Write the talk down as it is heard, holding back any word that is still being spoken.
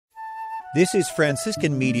This is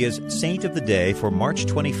Franciscan Media's Saint of the Day for March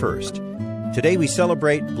 21st. Today we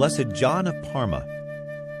celebrate Blessed John of Parma.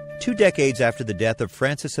 2 decades after the death of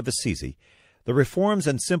Francis of Assisi, the reforms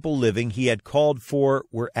and simple living he had called for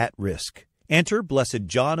were at risk. Enter Blessed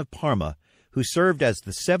John of Parma, who served as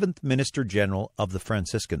the 7th Minister General of the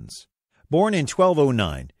Franciscans. Born in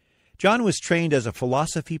 1209, John was trained as a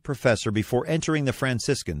philosophy professor before entering the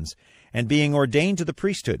Franciscans and being ordained to the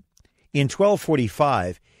priesthood. In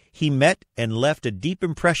 1245, he met and left a deep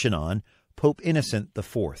impression on Pope Innocent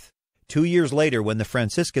IV. 2 years later, when the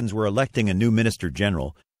Franciscans were electing a new minister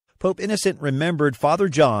general, Pope Innocent remembered Father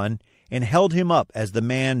John and held him up as the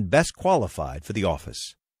man best qualified for the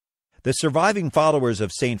office. The surviving followers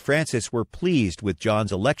of Saint Francis were pleased with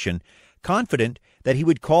John's election, confident that he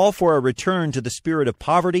would call for a return to the spirit of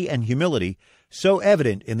poverty and humility so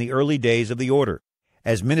evident in the early days of the order.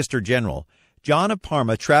 As minister general, John of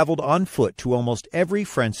Parma traveled on foot to almost every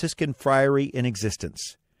Franciscan friary in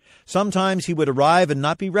existence. Sometimes he would arrive and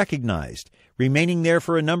not be recognized, remaining there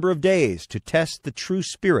for a number of days to test the true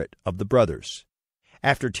spirit of the brothers.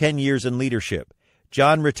 After 10 years in leadership,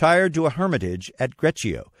 John retired to a hermitage at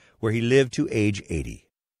Greccio, where he lived to age 80.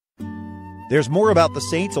 There's more about the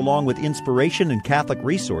saints along with inspiration and Catholic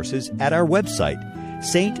resources at our website,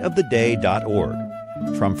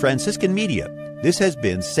 saintoftheday.org. From Franciscan Media, this has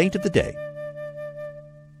been Saint of the Day.